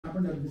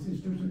happened at this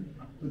institution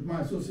with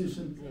my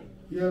association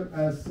here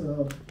as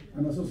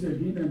an associate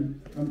dean,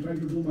 and I'm trying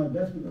to do my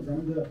best because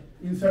I'm the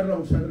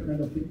insider-outsider kind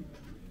of thing.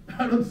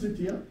 I don't sit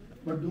here,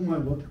 but do my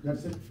work,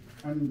 that's it.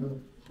 And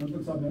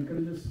Mantan Saab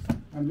encourages,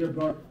 and we have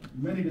brought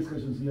many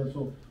discussions here.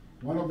 So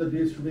one of the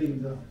days today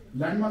is a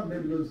landmark day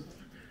because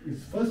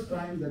it's first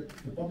time that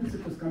the public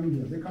sector is coming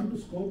here. They come to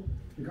Scope,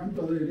 they come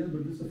to other areas,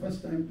 but this is the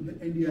first time to the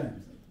NDI.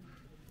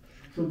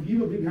 So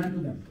give a big hand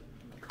to them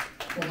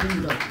for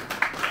bringing that.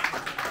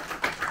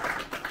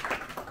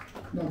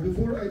 Now,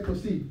 before I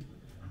proceed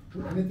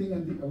to anything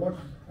and the awards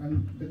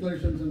and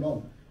declarations and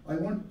all, I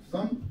want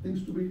some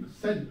things to be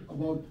said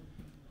about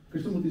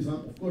Krishnamurti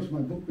Saab. Of course, my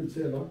book will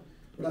say a lot,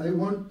 but I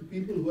want the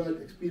people who had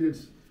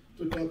experience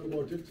to talk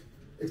about it,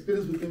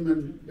 experience with him,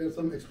 and there are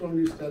some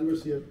extraordinary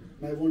stalwarts here,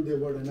 and I want their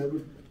word. And I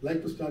would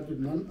like to start with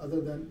none other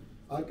than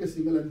R.K.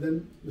 Singhal and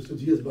then Mr.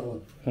 G.S.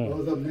 Bawal.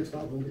 Those are next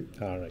half only.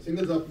 All right.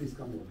 Singhal Saab, please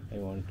come over. I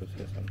want to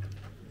say something.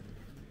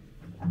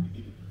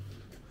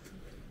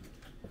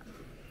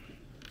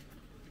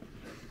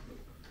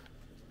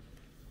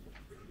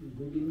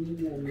 Good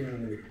evening, and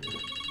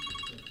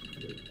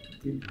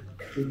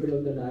people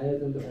on the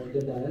dais and off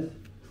the dais.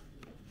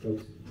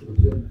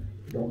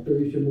 Dr.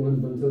 Vishnu Mohan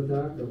Bansal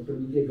Saab, Dr.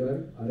 Vijay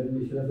Garg, R.N.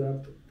 Mishra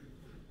Saab,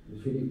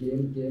 Shri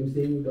K.M.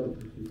 Singh,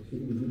 Shri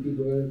V.P.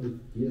 Goyal,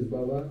 G.S.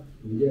 Baba,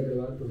 Vijay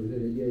Agarwal, Professor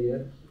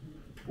Iyer,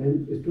 and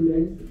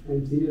students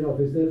and senior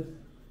officers,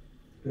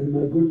 and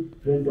my good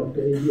friend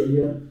Dr.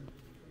 Iyer.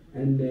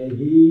 And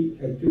he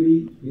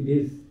actually, with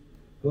his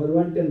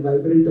fervent and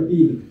vibrant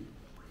appeal,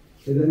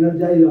 has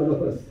energized all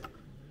of us.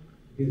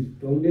 His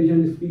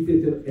foundation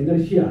speaks of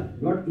inertia,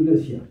 not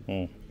inertia.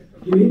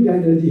 Giving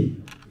energy.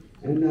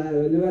 And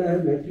whenever I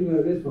have met him, I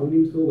always found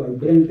him so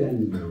vibrant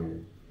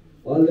and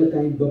all the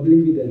time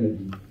bubbling with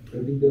energy.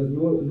 I think there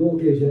was no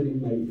occasion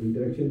in my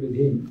interaction with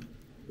him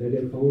that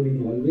I found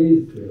him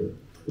always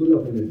full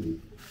of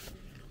energy.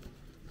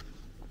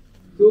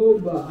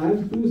 So I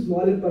am too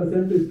small a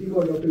person to speak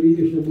about Dr. V.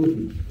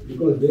 Krishnamurti,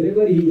 because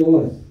wherever he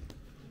was,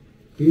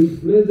 he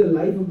influenced the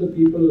life of the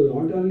people,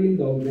 not only in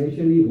the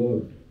organization he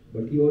worked,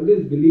 but he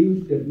always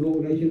believed that no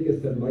organization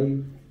can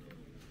survive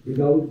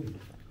without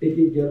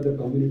taking care of the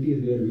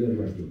communities where we are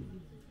working.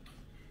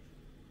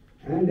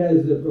 And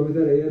as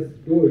Professor Iyer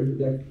told,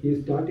 that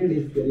he started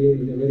his career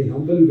in a very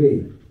humble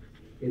way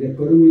in a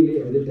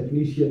Koruville as a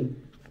technician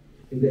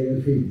in the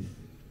airfields.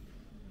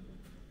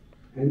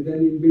 And then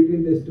in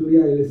between the story,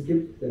 I will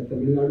skip that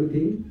Tamil Nadu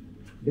thing.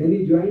 Then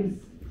he joins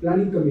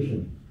Planning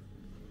Commission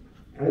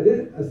as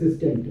an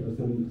assistant or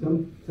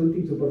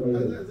something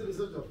supervisor. As a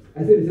research officer.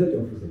 As a research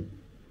officer.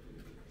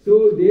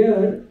 So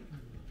there,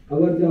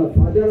 the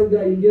father of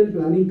the Indian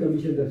Planning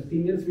Commission, the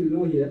seniors will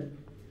know here,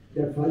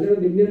 that father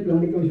of the Indian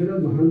Planning Commission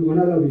was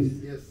Mohanlal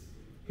Vishnu. Yes.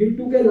 He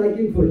took a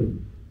liking for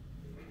him.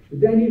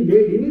 Then he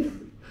made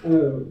him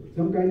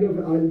some kind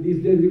of,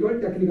 these days we call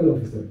it technical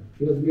officer.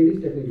 He was made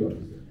his technical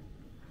officer.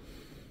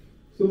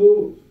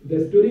 So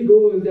the story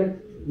goes that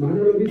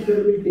Mohanlal Vishnu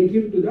will take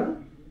him to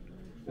the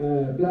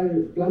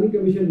Planning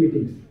Commission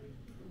meetings.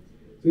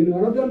 So in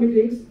one of the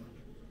meetings,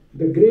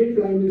 the great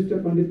Prime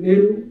Minister Pandit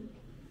Nehru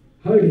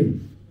heard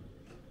him.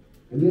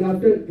 And then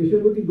after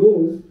Krishnamurti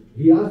goes,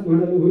 he asked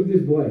Mohanlal, who is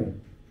this boy?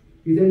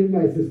 He said, he's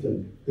my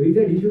assistant. So he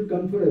said he should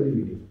come for every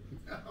meeting.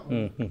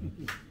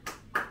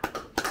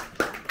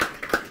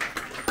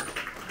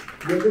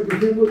 Dr.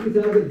 Krishnamurti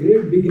has a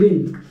great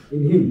beginning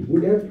in him.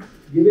 Would have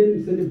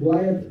given such a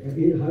boy,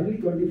 hardly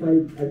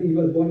 25, I think he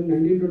was born in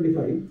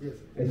 1925,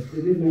 Yes.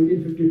 It is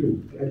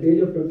 1952. At the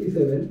age of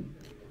 27,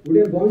 would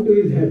have gone to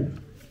his head,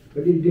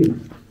 but it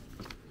didn't.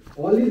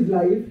 All his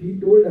life, he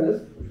told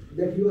us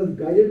that he was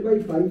guided by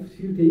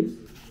few things,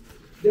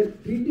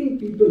 that treating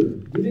people,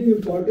 giving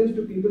importance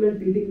to people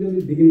and treating them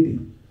with dignity.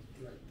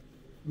 Right.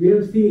 We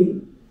have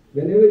seen,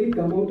 whenever he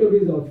come out of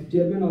his office,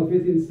 chairman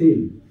office in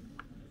sale,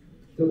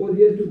 suppose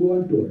he has to go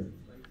on tour.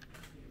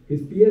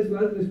 His PS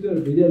was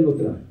Mr. Vijay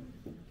Lotra.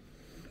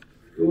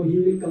 So he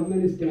will come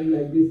and stand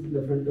like this in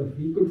the front of,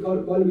 he could call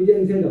Vijay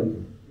inside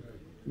also.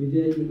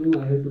 Vijay, you know,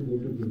 I have to go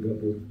to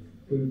Singapore,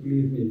 so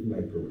please make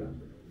my program.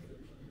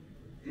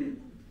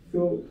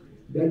 So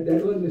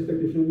that was Mr.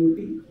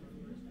 Krishnamurti,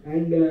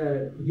 and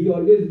he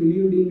always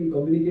believed in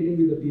communicating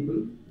with the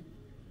people.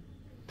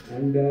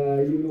 And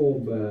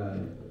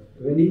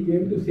when he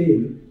came to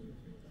SAIL,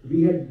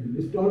 we had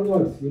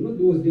stalwarts,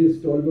 those days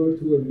stalwarts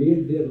who had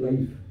made their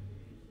life,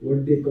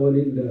 what they call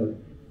in the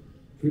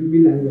filmy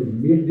language,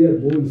 made their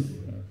bones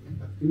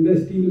in the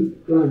steel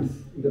plants,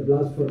 in the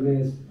blast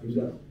furnace, in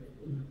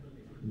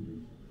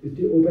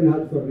the open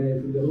heart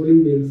furnace, in the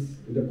rolling mills,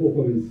 in the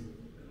cocoa mills.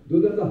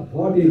 Those are the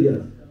hot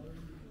areas.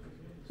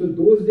 So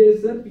those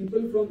days, sir,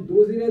 people from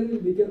those areas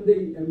will become the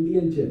MD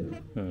and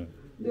chairman.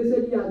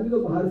 जैसे कि आदमी तो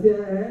बाहर से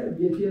आया है,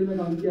 BHEL में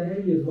काम किया है,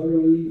 he has got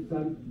only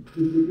some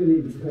in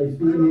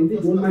speaking Hindi,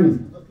 don't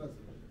mind.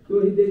 So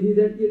he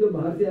said कि ये तो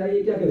बाहर से आया,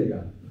 ये क्या करेगा?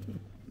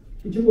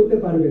 किचु कोते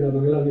पार बेना,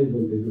 बांग्ला में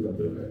बोलते हैं दूसरा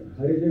प्रकार.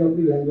 हर एक जगह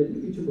अपनी लैंग्वेज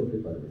में किचु कोते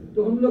पार बेना.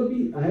 तो हम लोग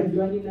भी, I had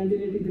joined in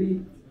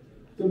 1983.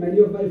 So many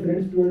of my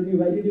friends told me,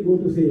 why did you go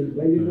to SAIL?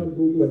 Why did you not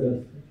go to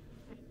others?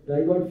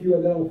 I got few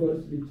other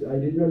offers which I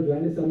did not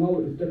join, and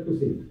somehow stuck to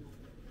sing.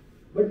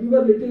 But you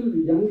were little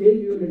young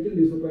age, you were little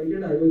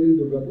disappointed. I was in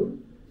Durgapur,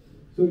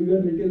 so you were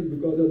little,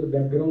 because of the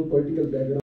background, political background.